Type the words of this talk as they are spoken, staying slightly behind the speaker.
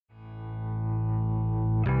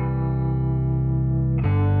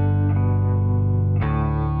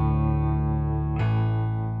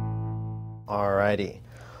Alrighty.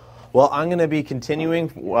 Well, I'm going to be continuing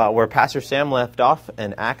where Pastor Sam left off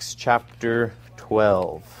in Acts chapter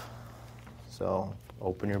 12. So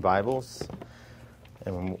open your Bibles,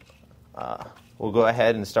 and we'll go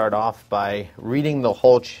ahead and start off by reading the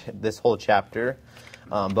this whole chapter.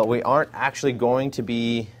 But we aren't actually going to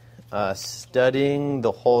be studying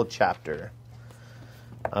the whole chapter.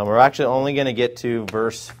 We're actually only going to get to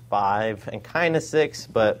verse 5 and kind of 6,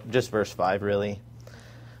 but just verse 5 really.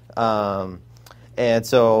 And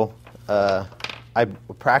so I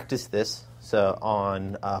practiced this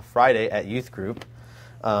on Friday at youth group.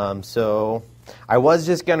 So I was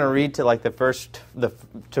just going to read to like to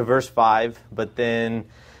verse 5, but then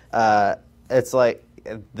it's like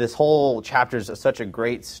this whole chapter is such a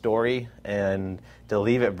great story, and to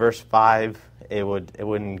leave at verse 5, it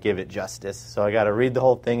wouldn't give it justice. So I got to read the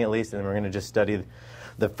whole thing at least, and then we're going to just study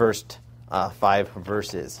the first 5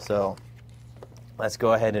 verses. So let's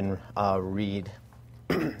go ahead and read.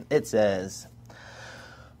 It says,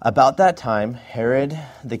 "About that time, Herod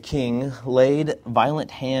the king laid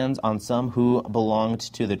violent hands on some who belonged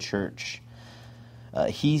to the church.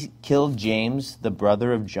 He killed James, the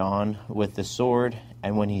brother of John, with the sword,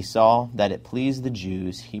 and when he saw that it pleased the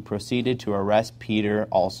Jews, he proceeded to arrest Peter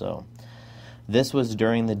also. This was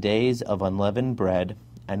during the days of unleavened bread,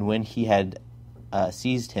 and when he had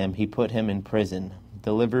seized him, he put him in prison,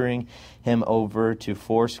 delivering him over to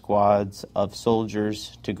 4 squads of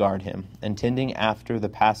soldiers to guard him, intending after the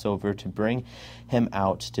Passover to bring him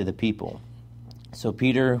out to the people. So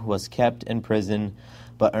Peter was kept in prison,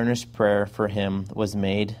 but earnest prayer for him was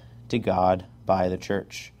made to God by the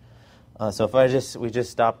church." So if we just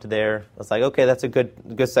stopped there, it's like, okay, that's a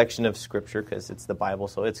good section of scripture because it's the Bible,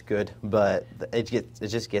 so it's good, but it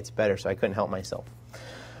just gets better, so I couldn't help myself.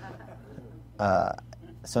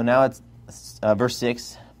 So now it's verse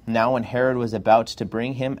 6. "Now when Herod was about to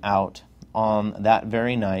bring him out on that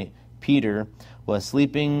very night, Peter was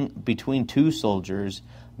sleeping between 2 soldiers,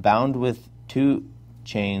 bound with 2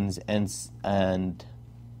 chains, and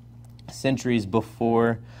sentries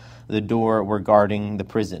before the door were guarding the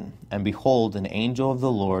prison. And behold, an angel of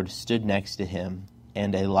the Lord stood next to him,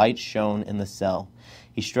 and a light shone in the cell.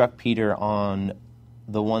 He struck Peter on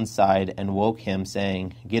the one side and woke him,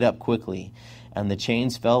 saying, 'Get up quickly.' And the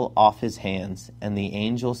chains fell off his hands. And the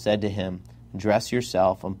angel said to him, 'Dress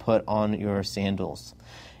yourself and put on your sandals.'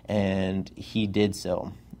 And he did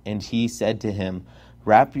so. And he said to him,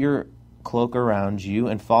 'Wrap your cloak around you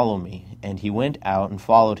and follow me.' And he went out and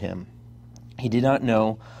followed him. He did not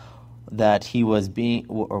know that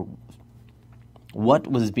what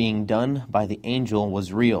was being done by the angel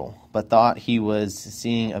was real, but thought he was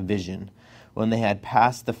seeing a vision. When they had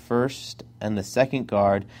passed the first and the second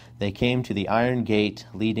guard, they came to the iron gate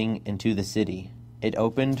leading into the city. It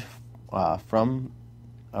opened for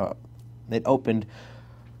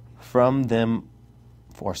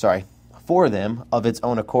them of its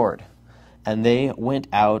own accord. And they went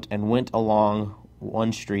out and went along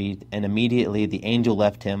one street, and immediately the angel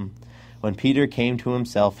left him. When Peter came to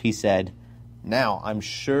himself, he said, 'Now I'm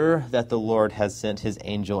sure that the Lord has sent his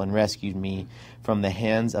angel and rescued me from the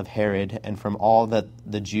hands of Herod and from all that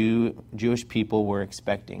the Jewish people were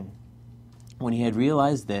expecting.' When he had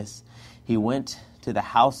realized this, he went to the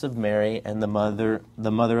house of Mary and the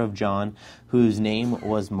mother of John, whose name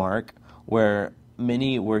was Mark, where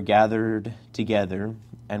many were gathered together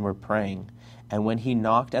and were praying. And when he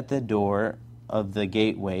knocked at the door of the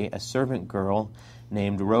gateway, a servant girl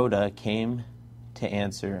named Rhoda came to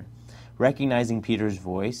answer. Recognizing Peter's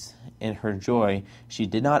voice, in her joy, she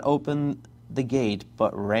did not open the gate,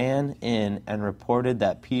 but ran in and reported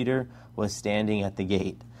that Peter was standing at the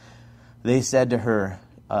gate. They said to her,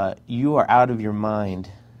 'You are out of your mind.'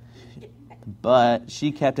 But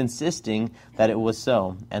she kept insisting that it was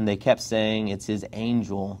so, and they kept saying, 'It's his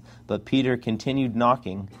angel.' But Peter continued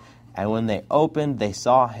knocking, and when they opened, they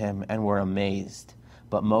saw him and were amazed.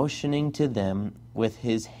 But motioning to them with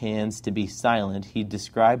his hands to be silent, he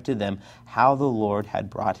described to them how the Lord had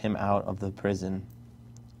brought him out of the prison.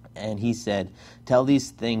 And he said, 'Tell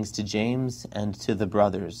these things to James and to the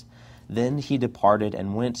brothers.' Then he departed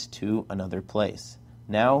and went to another place.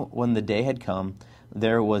 Now, when the day had come,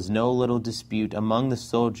 there was no little dispute among the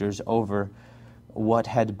soldiers over what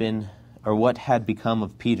had become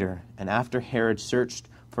of Peter. And after Herod searched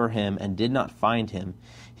for him and did not find him,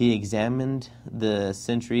 he examined the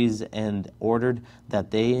sentries and ordered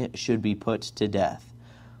that they should be put to death.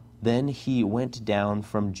 Then he went down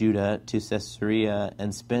from Judah to Caesarea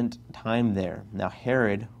and spent time there. Now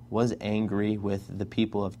Herod was angry with the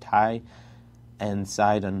people of Tyre and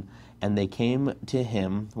Sidon, and they came to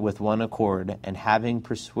him with one accord, and having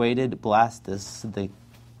persuaded Blastus, the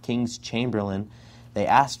king's chamberlain, they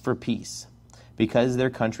asked for peace, because their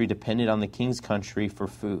country depended on the king's country for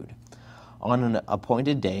food. On an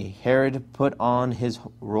appointed day, Herod put on his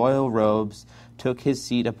royal robes, took his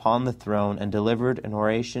seat upon the throne, and delivered an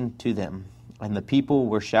oration to them. And the people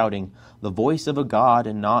were shouting, "The voice of a God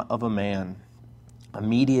and not of a man."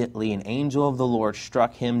 Immediately an angel of the Lord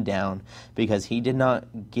struck him down, because he did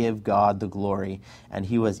not give God the glory, and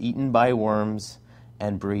he was eaten by worms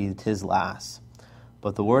and breathed his last.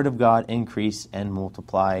 But the word of God increased and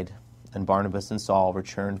multiplied, and Barnabas and Saul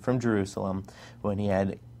returned from Jerusalem when he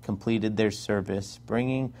had completed their service,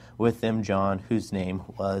 bringing with them John, whose name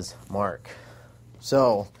was Mark.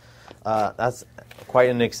 So, that's quite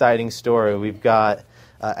an exciting story. We've got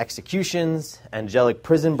executions, angelic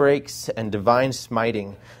prison breaks, and divine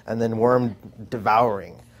smiting, and then worm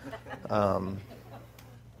devouring.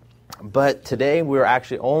 But today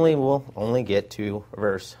we'll only get to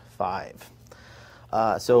verse 5.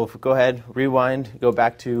 So if we go ahead, rewind, go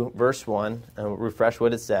back to verse 1, and refresh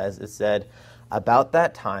what it says. It said, "About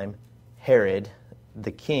that time, Herod,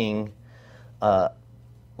 the king,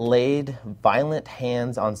 laid violent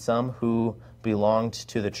hands on some who belonged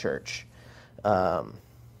to the church."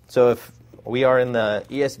 So if we are in the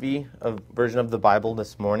ESV version of the Bible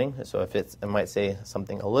this morning, so if it might say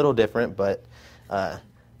something a little different, but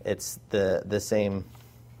it's the same.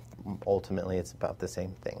 Ultimately, it's about the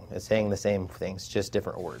same thing. It's saying the same things, just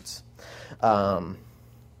different words.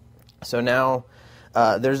 So now,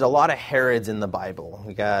 there's a lot of Herods in the Bible.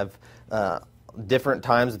 We have different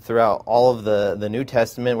times throughout all of the New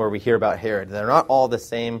Testament where we hear about Herod. They're not all the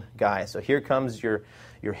same guy. So here comes your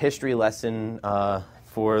history lesson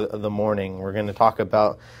for the morning. We're going to talk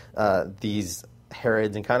about these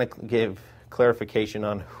Herods and kind of give clarification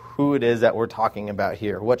on who it is that we're talking about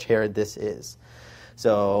here, which Herod this is.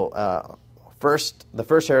 So the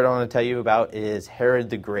first Herod I want to tell you about is Herod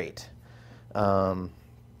the Great.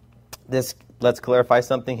 Let's clarify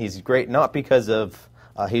something. He's great not because of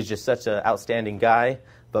he's just such an outstanding guy,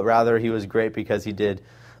 but rather he was great because he did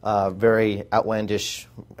very outlandish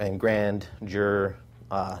and grandeur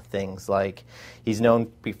things. Like he's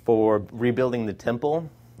known for rebuilding the temple,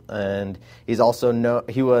 and he's also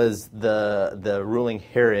he was the ruling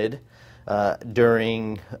Herod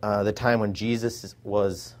during the time when Jesus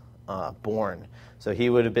was born. So he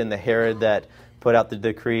would have been the Herod that put out the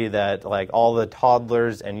decree that like all the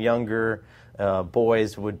toddlers and younger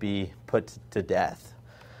boys would be put to death.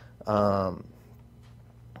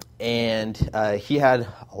 And he had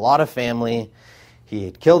a lot of family. He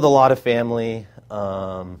had killed a lot of family.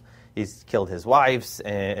 He's killed his wives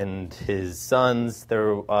and his sons.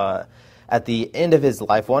 At the end of his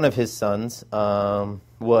life, one of his sons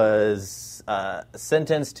was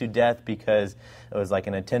sentenced to death because it was like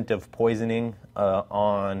an attempt of poisoning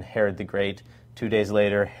on Herod the Great. 2 days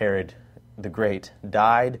later, Herod the Great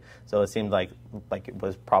died, so it seemed like it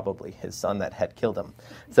was probably his son that had killed him.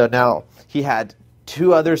 So now he had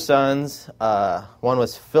two other sons. One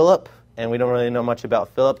was Philip, and we don't really know much about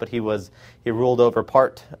Philip, but he ruled over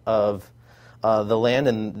part of the land,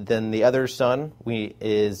 and then the other son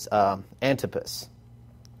is Antipas.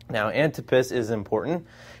 Now Antipas is important.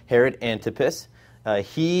 Herod Antipas.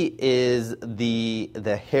 He is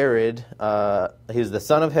the Herod. He was the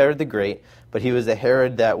son of Herod the Great, but he was the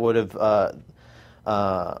Herod that would have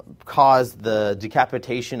caused the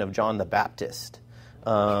decapitation of John the Baptist.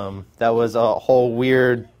 That was a whole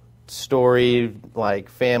weird story, like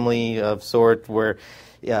family of sort, where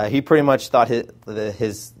he pretty much thought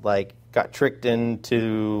his got tricked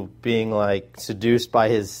into being like seduced by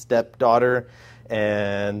his stepdaughter,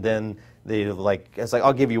 and then it's like,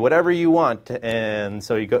 I'll give you whatever you want. And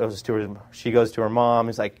so she goes to her mom.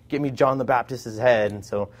 He's like, give me John the Baptist's head. And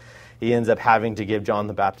so he ends up having to give John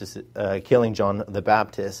the Baptist, killing John the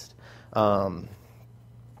Baptist. And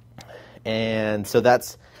so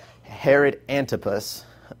that's Herod Antipas.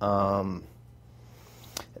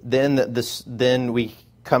 Then we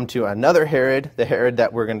come to another Herod, the Herod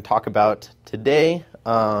that we're going to talk about today.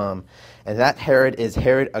 And that Herod is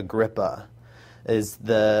Herod Agrippa. Is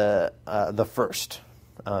the first.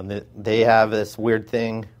 They have this weird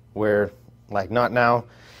thing where, like, not now,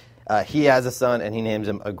 he has a son and he names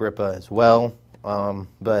him Agrippa as well.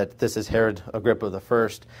 But this is Herod Agrippa the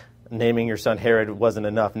first. Naming your son Herod wasn't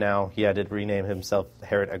enough. Now he had to rename himself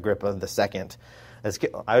Herod Agrippa the second.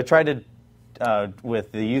 I tried to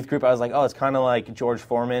with the youth group. I was like, oh, it's kind of like George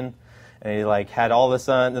Foreman. And he had all the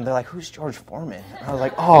sons, and they're like, who's George Foreman? And I was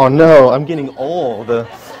like, oh no, I'm getting old. And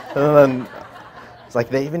then it's like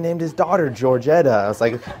they even named his daughter Georgetta. I was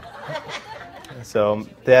like, so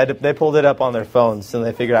they pulled it up on their phones and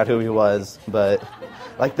they figured out who he was. But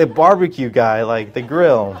like the barbecue guy, like the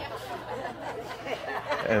grill.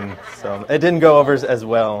 And so it didn't go over as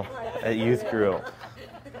well at youth group.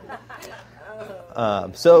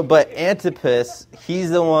 But Antipas,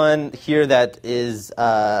 he's the one here that is,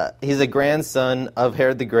 he's a grandson of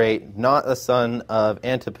Herod the Great, not a son of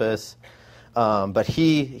Antipas. But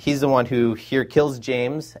he's the one who here kills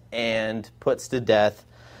James and puts to death,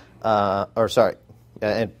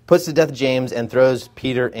 and puts to death James and throws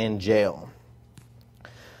Peter in jail.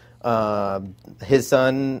 His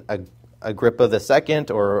son, Agrippa II,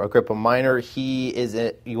 or Agrippa Minor,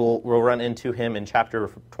 we'll run into him in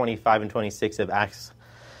chapter 25 and 26 of Acts.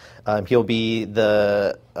 He'll be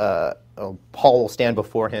Paul will stand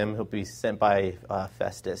before him. He'll be sent by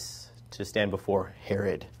Festus to stand before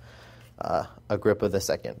Herod, Agrippa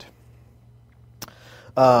II.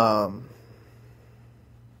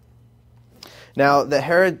 Now,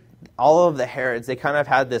 all of the Herods, they kind of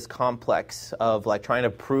had this complex of like trying to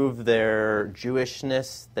prove their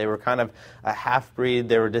Jewishness. They were kind of a half-breed.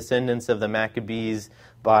 They were descendants of the Maccabees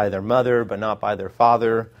by their mother, but not by their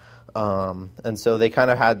father. And so they kind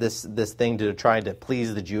of had this thing to try to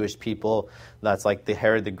please the Jewish people. That's like the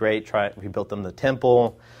Herod the Great. He built them the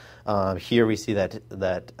temple. Here we see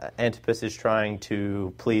that Antipas is trying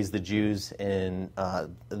to please the Jews in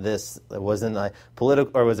this. It wasn't a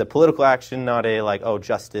political, or was a political action, not a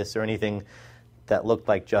justice or anything that looked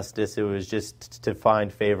like justice. It was just to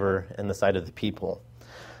find favor in the sight of the people.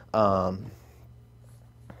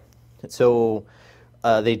 So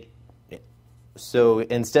instead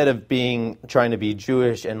of trying to be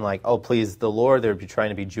Jewish and please the Lord, they'd be trying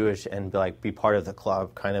to be Jewish and be part of the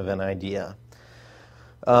club, kind of an idea.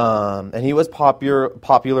 And he was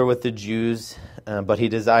popular with the Jews, but he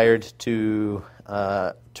desired to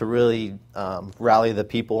really rally the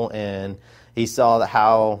people, and he saw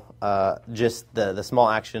how just the small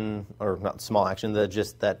action, or not small action,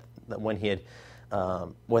 that when he had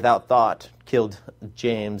without thought killed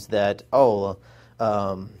James, I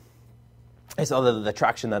saw the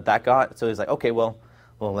traction that got. So he's like, okay, well,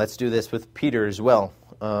 let's do this with Peter as well.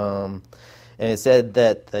 And it said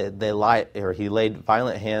that he laid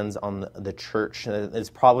violent hands on the church.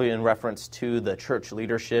 It's probably in reference to the church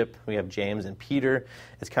leadership. We have James and Peter.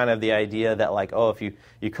 It's kind of the idea that if you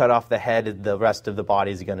cut off the head, the rest of the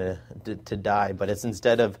body is going to die. But it's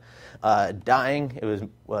instead of dying, it was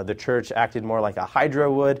the church acted more like a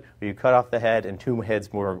hydra would, where you cut off the head and two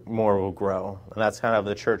heads more will grow. And that's kind of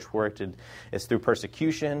the church worked. It's through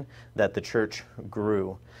persecution that the church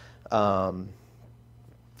grew.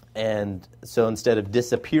 And so instead of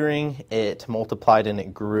disappearing, it multiplied and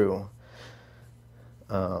it grew.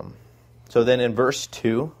 So then in verse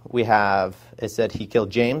 2, it said he killed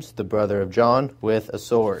James, the brother of John, with a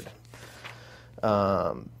sword.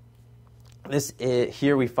 Here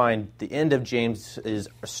we find the end of James's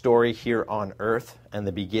story here on earth and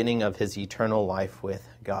the beginning of his eternal life with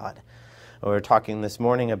God. We were talking this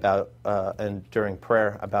morning about, and during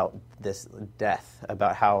prayer, about this death,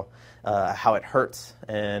 about how it hurts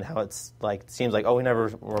and how it's seems like, we never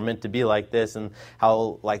were meant to be like this, and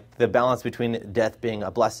how the balance between death being a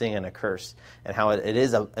blessing and a curse, and how it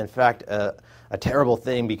is in fact a terrible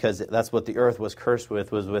thing, because that's what the earth was cursed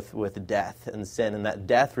with death and sin, and that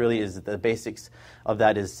death really is the basics of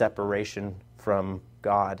that is separation from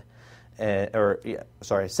God,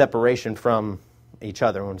 separation from each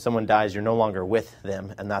other. When someone dies, you're no longer with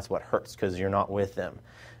them, and that's what hurts, because you're not with them.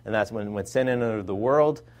 And that's when sin entered the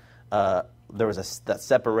world, there was that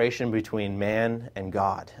separation between man and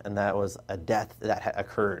God, and that was a death that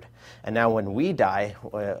occurred. And now when we die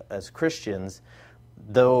as Christians,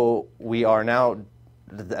 though we are now,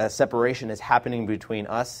 a separation is happening between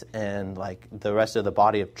us and the rest of the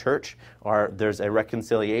body of church, or there's a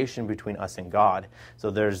reconciliation between us and God. So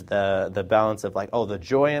there's the balance of the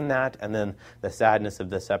joy in that, and then the sadness of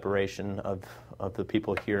the separation of the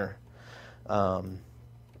people here.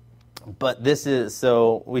 But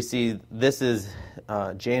we see this is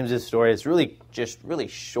James's story. It's really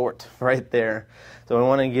short right there. So I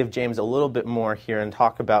want to give James a little bit more here and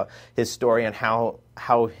talk about his story and how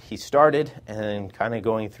he started, and kind of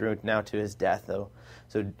going through now to his death, though.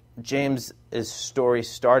 So James's story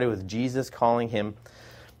started with Jesus calling him,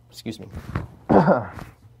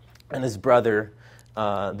 and his brother.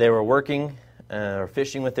 They were working or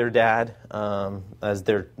fishing with their dad as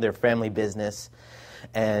their family business.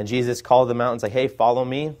 And Jesus called them out and said, hey, follow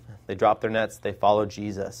me. They dropped their nets. They followed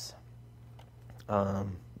Jesus.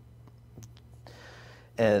 And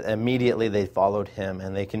immediately they followed him.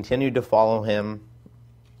 And they continued to follow him.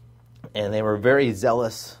 And they were very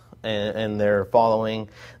zealous in their following.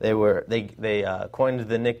 They coined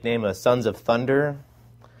the nickname of Sons of Thunder.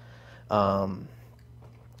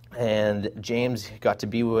 And James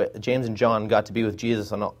and John got to be with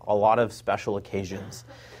Jesus on a lot of special occasions.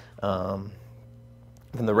 From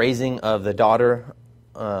the raising of the daughter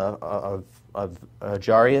of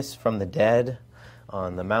Jairus from the dead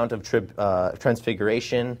on the Mount of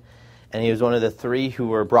Transfiguration, and he was one of the three who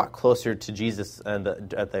were brought closer to Jesus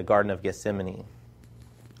at the Garden of Gethsemane.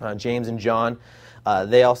 James and John,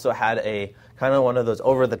 they also had a kind of one of those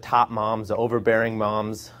over-the-top moms, the overbearing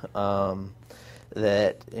moms,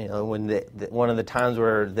 that, you know, when one of the times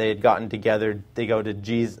where they had gotten together, they go to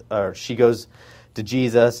Jesus, or she goes to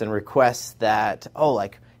Jesus and requests that,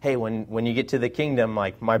 hey, when you get to the kingdom,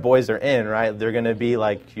 like, my boys are in, right? They're going to be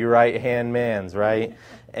like your right-hand mans, right?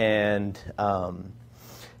 And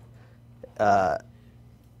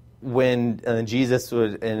when Jesus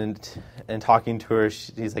would, and talking to her,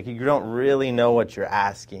 he's like, you don't really know what you're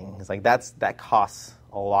asking. It's like, that costs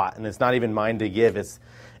a lot, and it's not even mine to give, it's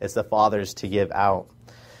the Father's to give out.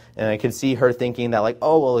 And I could see her thinking that, like,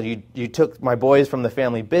 you took my boys from the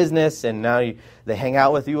family business, and now they hang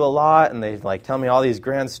out with you a lot, and they, like, tell me all these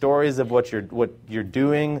grand stories of what you're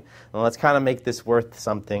doing, and let's kind of make this worth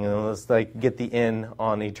something, and let's, like, get the in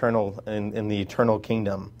on eternal in the eternal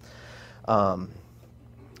kingdom. But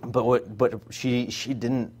she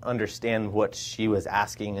didn't understand what she was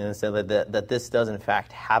asking, and said that this does in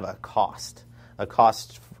fact have a cost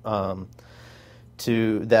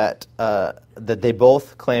to that they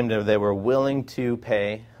both claimed that they were willing to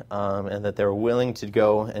pay, and that they were willing to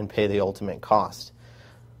go and pay the ultimate cost.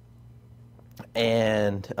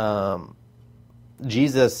 And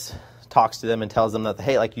Jesus talks to them and tells them that,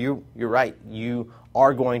 hey, like, you're right, you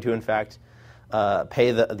are going to in fact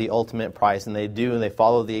pay the ultimate price, and they do, and they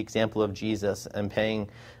follow the example of Jesus and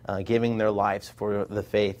giving their lives for the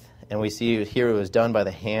faith. And we see here it was done by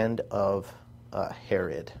the hand of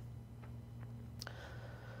Herod.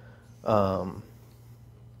 And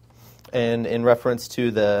in reference to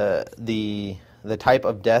the type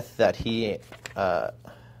of death that that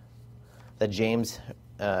James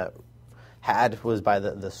had was by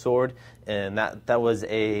the sword, and that was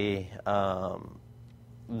the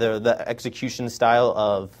execution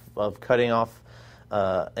style of cutting off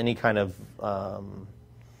any kind of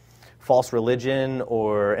false religion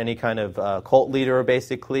or any kind of cult leader,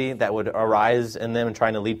 basically, that would arise in them and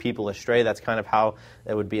trying to lead people astray. That's kind of how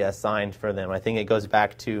it would be assigned for them. I think it goes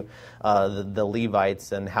back to the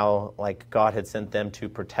Levites and how, like, God had sent them to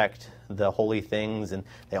protect the holy things, and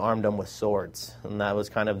they armed them with swords. And that was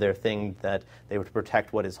kind of their thing, that they would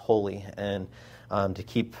protect what is holy and to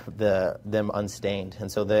keep them unstained.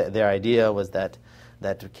 And so their idea was that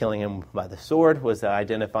killing him by the sword was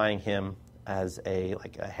identifying him as a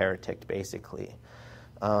heretic, basically.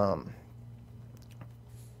 So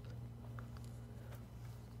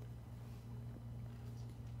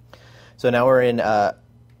now we're in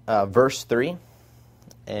verse 3,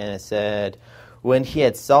 and it said, when he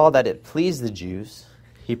had saw that it pleased the Jews,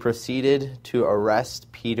 he proceeded to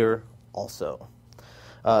arrest Peter also.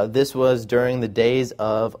 This was during the days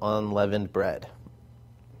of unleavened bread.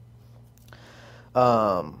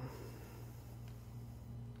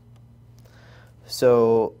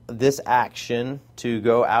 So this action to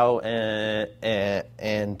go out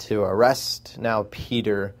and to arrest now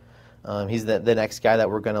Peter, he's the next guy that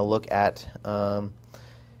we're going to look at.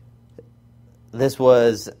 This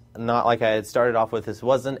was not, like I had started off with, this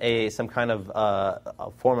wasn't some kind of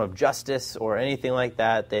a form of justice or anything like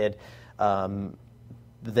that. They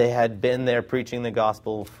had been there preaching the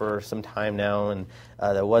gospel for some time now, and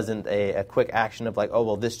there wasn't a quick action of like,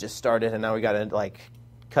 this just started and now we got to like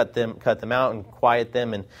cut them out and quiet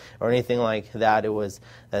them, or anything like that. It was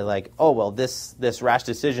like, this rash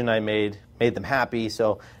decision I made them happy,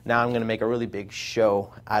 so now I'm going to make a really big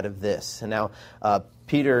show out of this. And now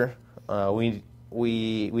Peter, we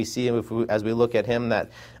see as we look at him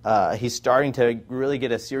that he's starting to really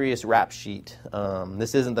get a serious rap sheet.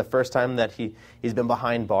 This isn't the first time that he's been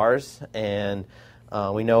behind bars, and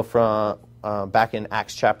we know from back in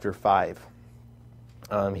Acts chapter 5,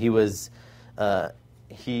 he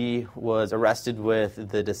was arrested with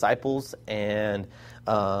the disciples, and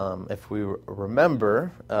if we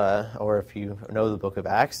remember, or if you know the book of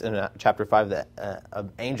Acts, in chapter 5,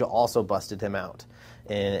 an angel also busted him out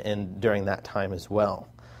and during that time as well.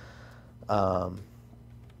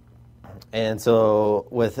 And so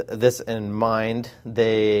with this in mind,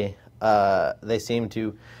 they seem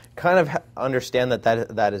to kind of understand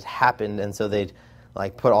that has happened, and so they'd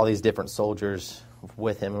like put all these different soldiers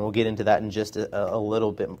with him, and we'll get into that in just a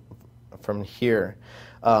little bit from here.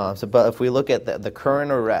 But if we look at the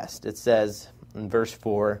current arrest, it says in verse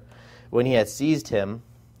 4, when he had seized him,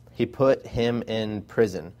 he put him in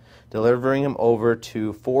prison, delivering him over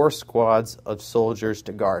to 4 squads of soldiers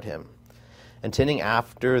to guard him, intending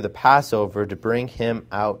after the Passover to bring him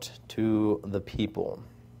out to the people.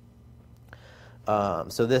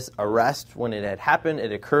 So this arrest, when it had happened,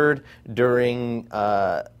 it occurred during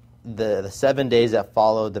the 7 days that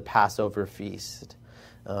followed the Passover feast,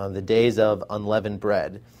 the days of unleavened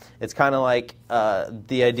bread. It's kind of like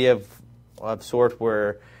the idea of sort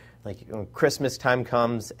where, like, when Christmas time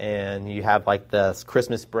comes and you have like the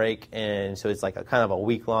Christmas break, and so it's like a kind of a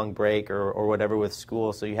week-long break or whatever with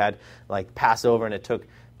school. So you had like Passover, and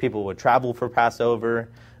people would travel for Passover.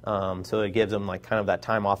 So it gives them like kind of that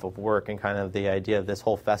time off of work, and kind of the idea of this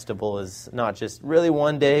whole festival is not just really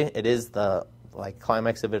one day. It is the like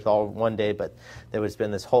climax of it all one day, but there would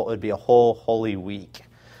been it would be a whole Holy Week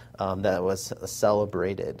that was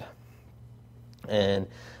celebrated, and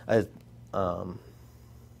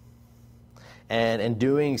in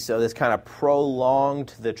doing so, this kind of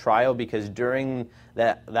prolonged the trial, because during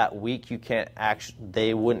that week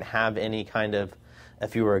they wouldn't have any kind of,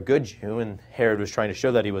 if you were a good Jew, and Herod was trying to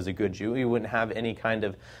show that he was a good Jew, he wouldn't have any kind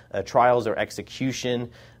of trials or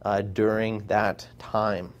execution during that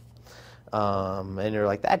time. And you're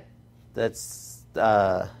like,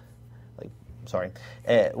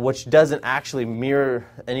 which doesn't actually mirror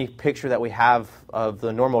any picture that we have of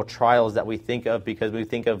the normal trials that we think of, because we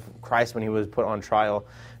think of Christ when he was put on trial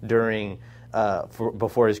during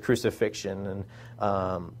before his crucifixion,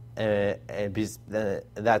 and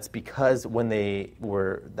that's because when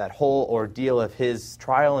that whole ordeal of his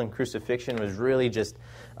trial and crucifixion was really just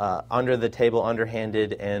under the table,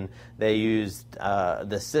 underhanded, and they used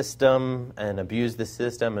the system and abused the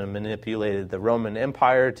system and manipulated the Roman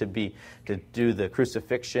Empire to do the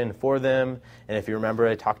crucifixion for them. And if you remember,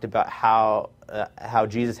 I talked about how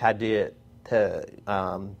Jesus had to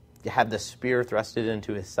had the spear thrusted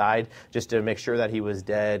into his side just to make sure that he was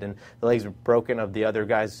dead, and the legs were broken of the other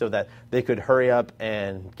guys so that they could hurry up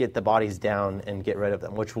and get the bodies down and get rid of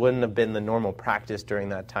them, which wouldn't have been the normal practice during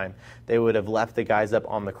that time. They would have left the guys up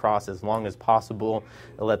on the cross as long as possible,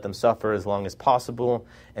 and let them suffer as long as possible,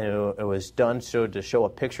 and it was done to show a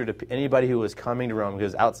picture to anybody who was coming to Rome,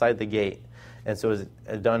 because outside the gate. And so it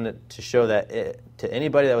was done to show that to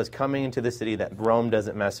anybody that was coming into the city that Rome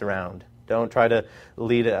doesn't mess around. Don't try to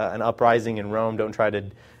lead an uprising in Rome. Don't try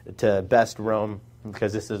to best Rome,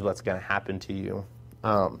 because this is what's going to happen to you.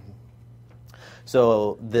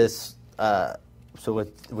 So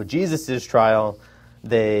with Jesus' trial,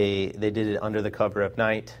 they did it under the cover of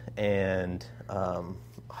night, and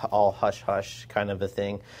all hush hush kind of a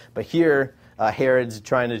thing. But here, Herod's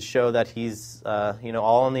trying to show that he's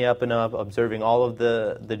all on the up and up, observing all of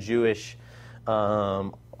the Jewish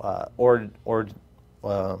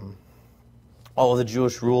all of the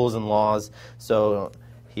Jewish rules and laws. So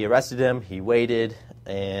he arrested him. He waited,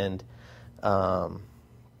 and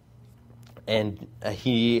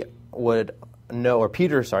he would know, or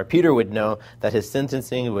Peter would know that his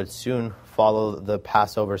sentencing would soon follow the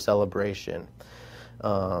Passover celebration.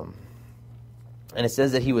 And it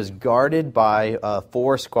says that he was guarded by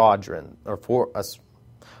 4 squads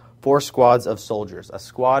of soldiers. A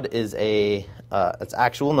squad is its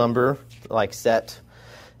actual number, like set.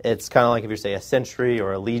 It's kind of like if you say a century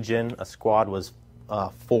or a legion. A squad was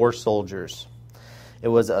 4 soldiers. It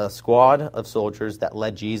was a squad of soldiers that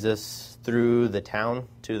led Jesus through the town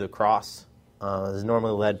to the cross. It was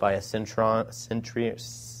normally led by a centurion. That's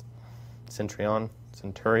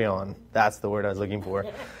the word I was looking for.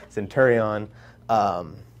 Centurion. So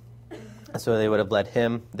they would have led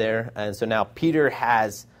him there. And so now Peter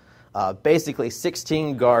has basically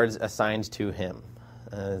 16 guards assigned to him.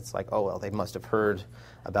 It's like, oh, well, they must have heard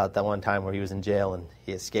about that one time where he was in jail and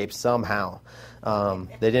he escaped somehow. They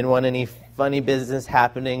didn't want any funny business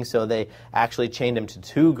happening, so they actually chained him to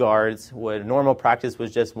 2 guards, where normal practice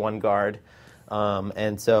was just 1 guard.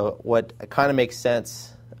 And so what kind of makes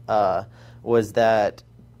sense was that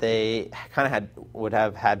they kind of would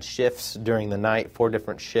have had shifts during the night, 4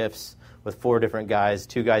 different shifts with 4 different guys,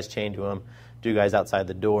 2 guys chained to him, 2 guys outside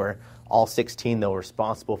the door. All 16, though,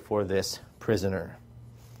 responsible for this prisoner.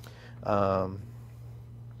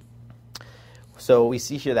 So we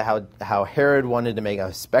see here that how Herod wanted to make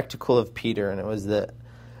a spectacle of Peter, and it was and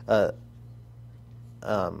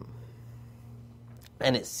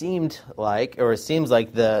it seems like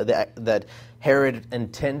that Herod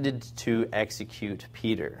intended to execute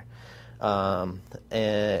Peter, and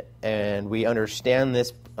we understand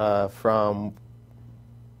this from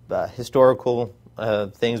historical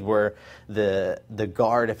things where the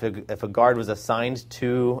guard, if a guard was assigned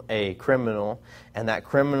to a criminal and that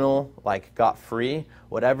criminal like got free,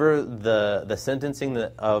 whatever the sentencing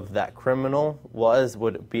of that criminal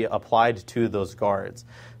would be applied to those guards.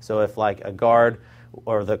 So if like a guard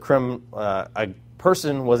or a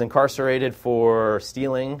person was incarcerated for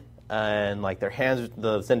stealing, and like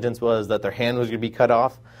the sentence was that their hand was going to be cut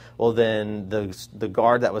off, well then the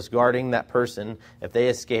guard that was guarding that person, if they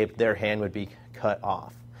escaped, their hand would be cut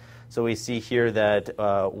off. So we see here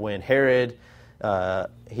that when Herod,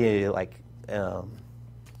 he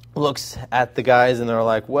looks at the guys and they're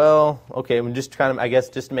like, well, okay, I'm just trying to, I guess,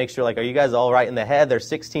 just to make sure, like, are you guys all right in the head? There's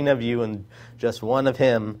 16 of you and just one of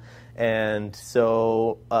him. And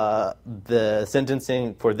so the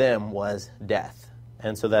sentencing for them was death.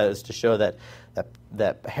 And so that is to show that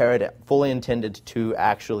Herod fully intended to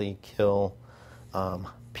actually kill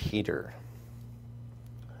Peter.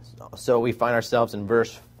 So we find ourselves in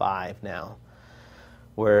verse 5 now,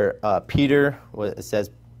 where it says,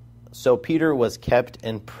 so Peter was kept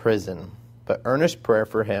in prison, but earnest prayer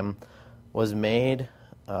for him was made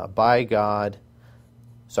to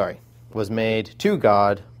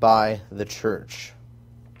God by the church.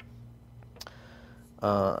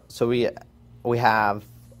 So we have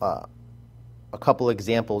a couple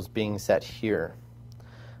examples being set here.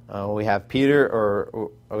 We have Peter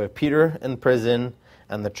Peter in prison,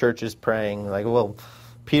 and the church is praying. Like, well,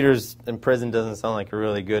 Peter's in prison doesn't sound like a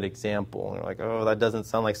really good example. You're like, oh, that doesn't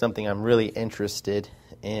sound like something I'm really interested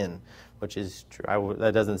in, which is true.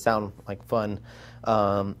 That doesn't sound like fun.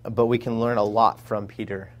 But we can learn a lot from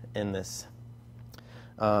Peter in this.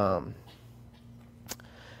 In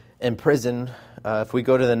prison, if we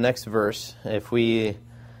go to the next verse, if we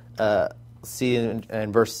see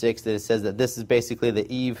in verse 6 that it says that this is basically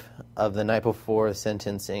the eve of the night before the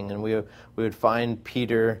sentencing, and we would find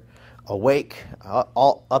Peter awake, up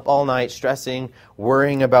all night, stressing,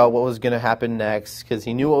 worrying about what was going to happen next, because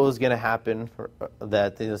he knew what was going to happen,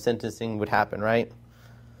 that the sentencing would happen, right?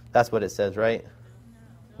 That's what it says, right?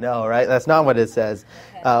 No, right? That's not what it says.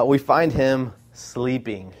 We find him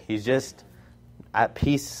sleeping. He's just at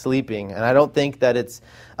peace sleeping. And I don't think that it's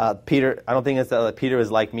Peter. I don't think it's that Peter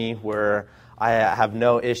is like me, where I have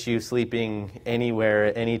no issue sleeping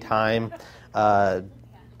anywhere, anytime.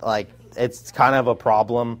 Like, it's kind of a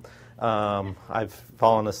problem. I've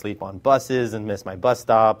fallen asleep on buses and missed my bus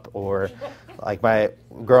stop, or like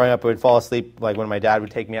growing up, I would fall asleep like when my dad would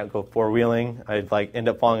take me out and go four-wheeling. I'd like end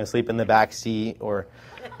up falling asleep in the back seat, or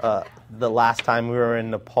the last time we were in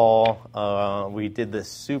Nepal, we did this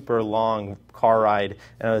super long car ride,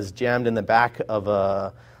 and I was jammed in the back of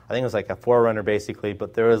I think it was like a 4Runner basically,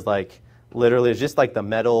 but there was like literally, it was just like the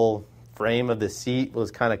metal frame of the seat was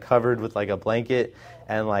kind of covered with like a blanket,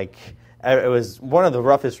 and like it was one of the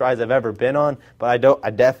roughest rides I've ever been on, but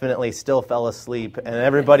I definitely still fell asleep, and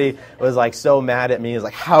everybody was like so mad at me. It was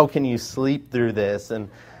like, how can you sleep through this? And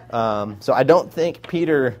so I don't think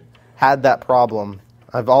Peter had that problem.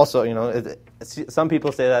 I've also, some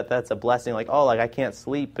people say that that's a blessing, like, oh, like I can't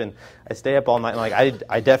sleep and I stay up all night. And like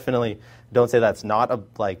I definitely don't say that's not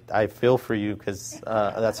I feel for you, because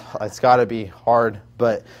it's got to be hard.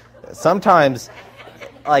 But sometimes,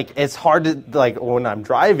 like, it's hard to, like, when I'm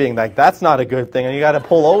driving, like, that's not a good thing, and you got to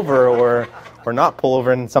pull over or not pull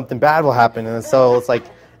over, and something bad will happen. And so it's like,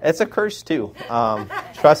 it's a curse too.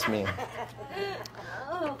 Trust me.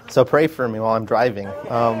 So pray for me while I'm driving.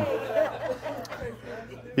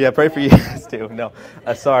 Yeah, pray for you guys too. No,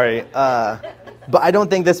 sorry. But I don't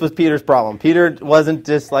think this was Peter's problem. Peter wasn't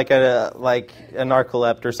just like a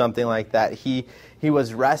narcoleptic or something like that. He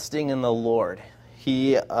was resting in the Lord.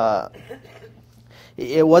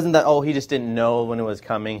 It wasn't that, he just didn't know when it was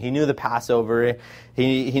coming. He knew the Passover.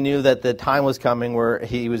 He knew that the time was coming where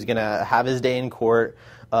he was going to have his day in court.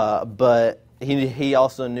 But he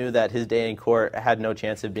also knew that his day in court had no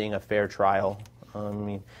chance of being a fair trial.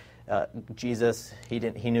 Jesus, he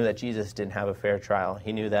knew that Jesus didn't have a fair trial.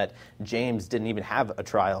 He knew that James didn't even have a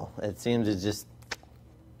trial. It seems it just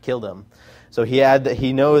killed him. So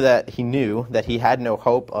he knew that he had no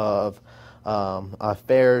hope of a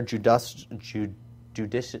fair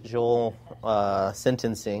judicial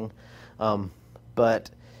sentencing, but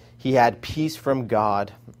he had peace from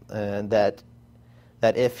God, that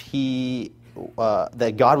if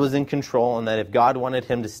that God was in control, and that if God wanted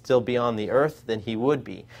him to still be on the earth, then he would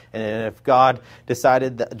be. And if God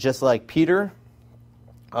decided that, just like James,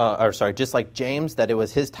 that it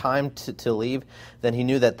was his time to leave, then he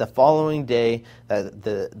knew that the following day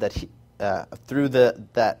that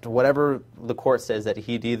whatever the court says, that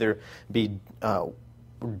he'd either be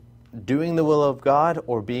doing the will of God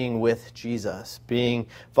or being with Jesus,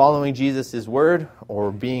 following Jesus' word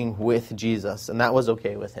or being with Jesus, and that was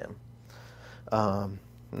okay with him. And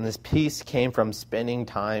this peace came from spending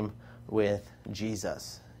time with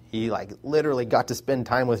Jesus. He literally got to spend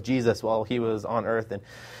time with Jesus while he was on earth, and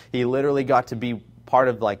he literally got to be part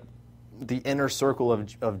of the inner circle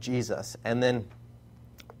of Jesus. And then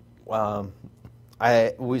so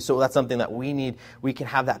that's something that we need. We can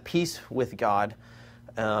have that peace with God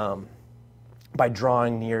by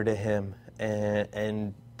drawing near to him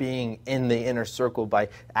and being in the inner circle by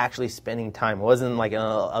actually spending time. It wasn't like an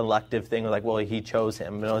elective thing, he chose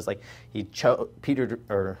him. It was like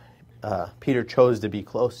Peter chose to be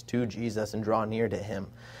close to Jesus and draw near to him.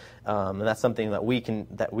 And that's something that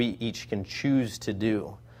we each can choose to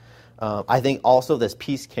do. I think also this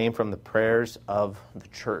peace came from the prayers of the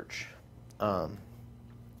church.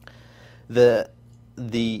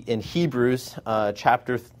 In Hebrews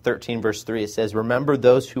chapter 13, verse 3, it says, "Remember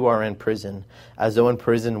those who are in prison, as though in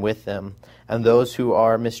prison with them, and those who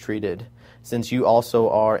are mistreated, since you also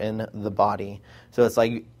are in the body." So it's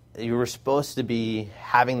like you were supposed to be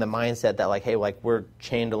having the mindset that hey, we're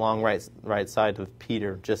chained along right side with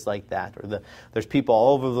Peter, just like that. Or there's people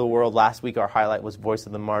all over the world. Last week our highlight was Voice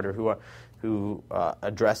of the Martyr, who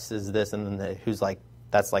addresses this, and then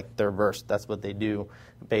that's their verse. That's what they do,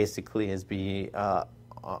 basically, is be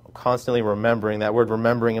constantly remembering. That word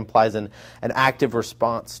remembering implies an active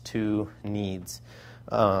response to needs.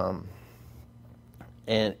 And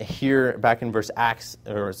here, back in Acts,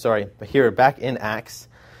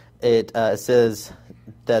 it says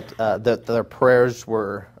that their prayers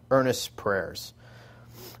were earnest prayers.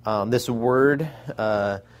 This word,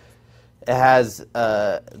 it has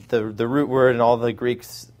the root word and all the Greek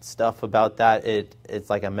stuff about that. It's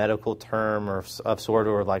like a medical term of sort,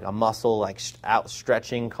 or like a muscle,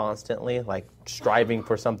 outstretching constantly, striving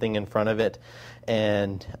for something in front of it.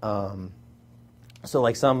 And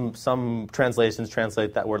so some translations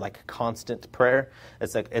translate that word constant prayer.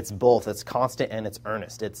 It's both. It's constant and it's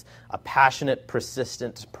earnest. It's a passionate,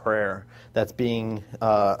 persistent prayer that's being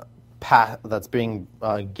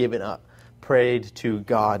given up, prayed to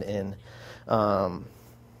God in.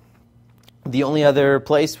 The only other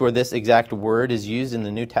place where this exact word is used in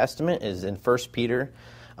the New Testament is in 1 Peter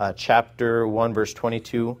chapter 1, verse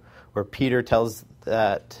 22, where Peter tells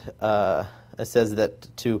that it says that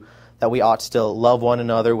we ought to love one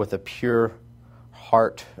another with a pure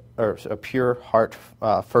heart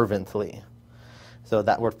fervently. So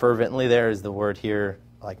that word fervently there is the word here,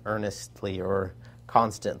 earnestly or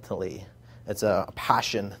constantly. It's a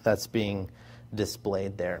passion that's being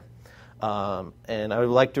displayed there. And I would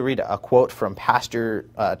like to read a quote from Pastor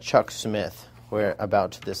Chuck Smith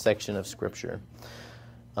about this section of Scripture.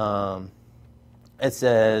 It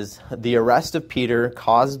says, "The arrest of Peter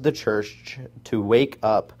caused the church to wake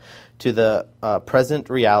up to the present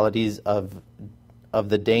realities of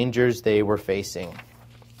the dangers they were facing.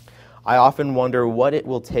 I often wonder what it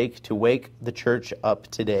will take to wake the church up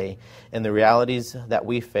today in the realities that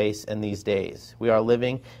we face in these days. We are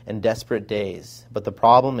living in desperate days, but the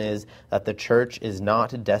problem is that the church is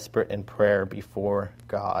not desperate in prayer before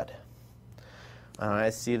God." I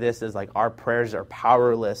see this as our prayers are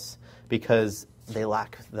powerless because they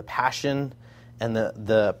lack the passion and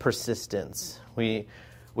the persistence. We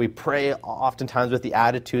pray oftentimes with the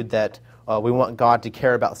attitude that we want God to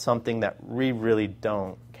care about something that we really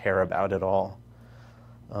don't care about at all.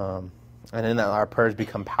 And then our prayers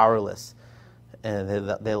become powerless, and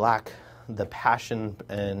they lack the passion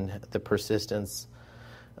and the persistence.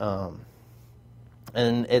 And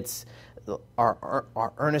it's our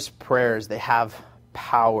earnest prayers, they have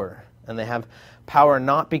power, and they have power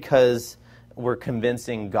not because we're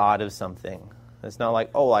convincing God of something. It's not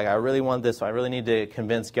I really want this, so I really need to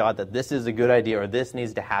convince God that this is a good idea, or this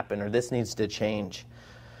needs to happen, or this needs to change.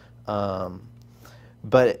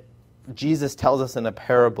 But Jesus tells us in a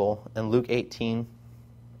parable in Luke 18.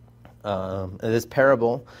 This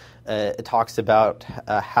parable, it talks about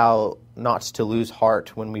how not to lose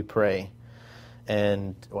heart when we pray.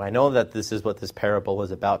 And I know that this is what this parable was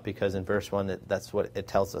about because in verse 1, that's what it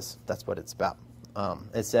tells us. That's what it's about.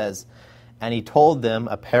 It says, "And he told them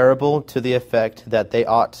a parable to the effect that they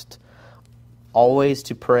ought always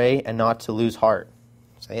to pray and not to lose heart."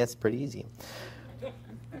 So that's pretty easy.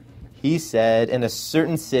 He said, "In a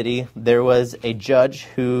certain city there was a judge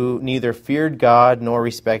who neither feared God nor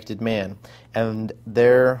respected man. And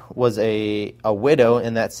there was a widow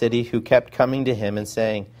in that city who kept coming to him and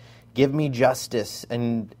saying, 'Give me justice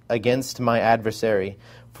and against my adversary.'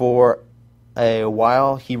 For a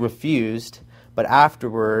while he refused, but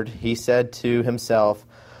afterward he said to himself,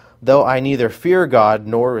 Though I neither fear God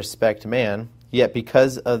nor respect man, yet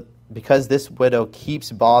because this widow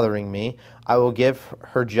keeps bothering me, I will give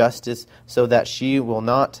her justice so that she will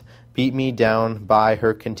not beat me down by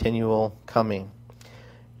her continual coming.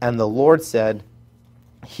 And the Lord said,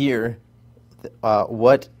 Hear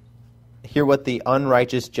what the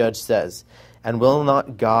unrighteous judge says. And will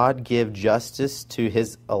not God give justice to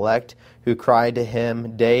his elect who cry to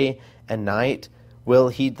him day and night? Will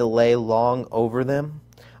he delay long over them?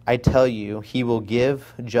 I tell you, he will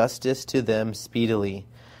give justice to them speedily.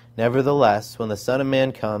 Nevertheless, when the Son of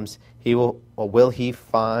Man comes, will he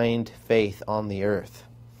find faith on the earth?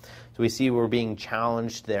 So we see we're being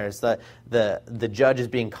challenged there. It's the judge is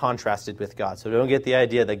being contrasted with God. So don't get the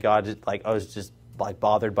idea that God is is just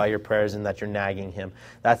bothered by your prayers and that you're nagging him.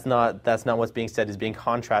 That's not what's being said. Is being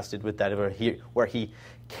contrasted with that where he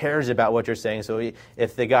cares about what you're saying. So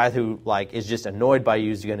if the guy who is just annoyed by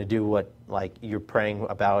you is going to do what you're praying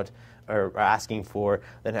about or asking for,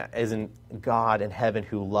 then isn't God in heaven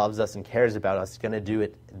who loves us and cares about us going to do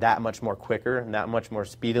it that much more quicker and that much more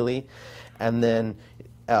speedily? And then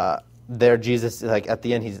there Jesus, at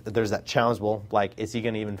the end, there's that challenge. Well, is he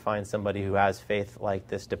going to even find somebody who has faith like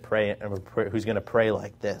this to pray, and who's going to pray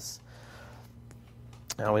like this?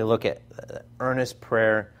 Now we look at earnest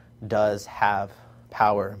prayer does have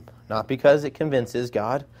power, not because it convinces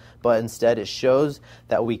God, but instead it shows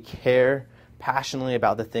that we care passionately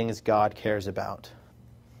about the things God cares about.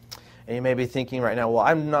 And you may be thinking right now, well,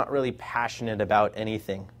 I'm not really passionate about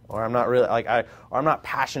anything, or I'm not really I'm not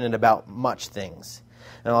passionate about much things.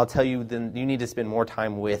 And I'll tell you, then you need to spend more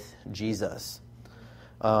time with Jesus.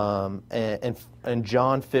 And in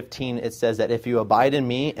John 15, it says that if you abide in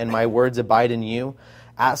me and my words abide in you,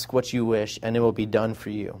 ask what you wish and it will be done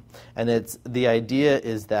for you. And the idea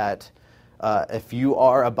is that if you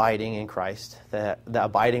are abiding in Christ, that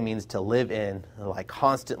abiding means to live in,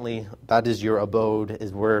 constantly, that is your abode,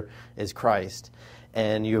 is Christ.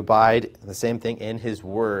 And you abide, the same thing, in his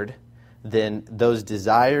word, then those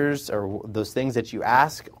desires or those things that you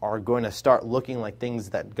ask are going to start looking like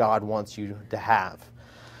things that God wants you to have.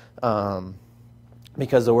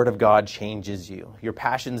 Because the Word of God changes you. Your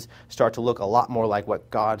passions start to look a lot more like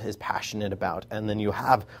what God is passionate about, and then you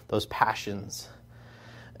have those passions.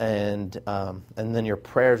 And then your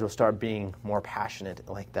prayers will start being more passionate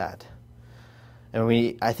like that.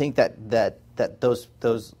 And I think that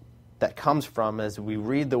those that comes from, as we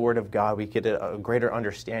read the Word of God, we get a greater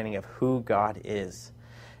understanding of who God is.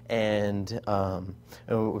 And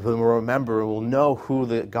we'll remember, we'll know who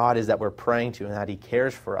the God is that we're praying to, and that he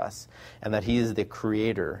cares for us, and that he is the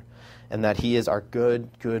creator, and that he is our good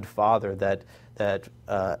Father that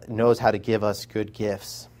knows how to give us good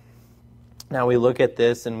gifts. Now we look at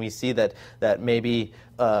this and we see that maybe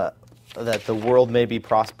that the world may be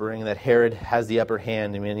prospering, that Herod has the upper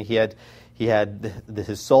hand. I mean, he had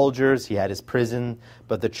his soldiers, he had his prison,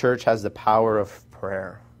 but the church has the power of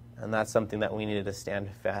prayer. And that's something that we needed to stand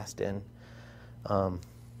fast in. So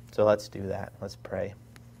let's do that. Let's pray.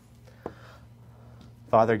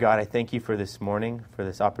 Father God, I thank you for this morning, for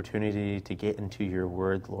this opportunity to get into your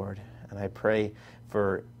word, Lord. And I pray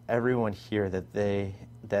for everyone here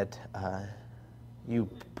that you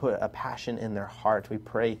put a passion in their heart. We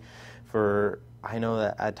pray for, I know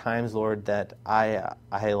that at times, Lord, that I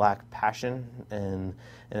lack passion, and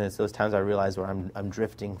it's those times I realize where I'm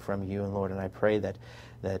drifting from you, and Lord, and I pray that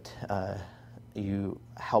you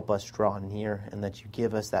help us draw near, and that you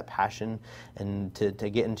give us that passion, and to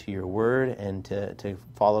get into your word, and to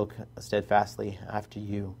follow steadfastly after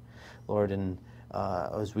you, Lord. And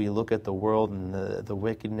as we look at the world and the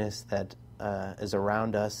wickedness that is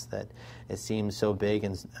around us, that it seems so big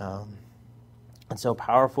and so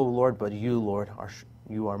powerful, Lord, but you, Lord,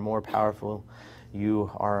 you are more powerful.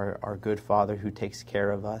 You are our good Father who takes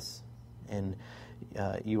care of us, and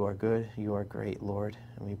you are good, you are great, Lord.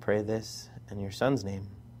 And we pray this in your Son's name.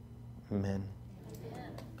 Amen.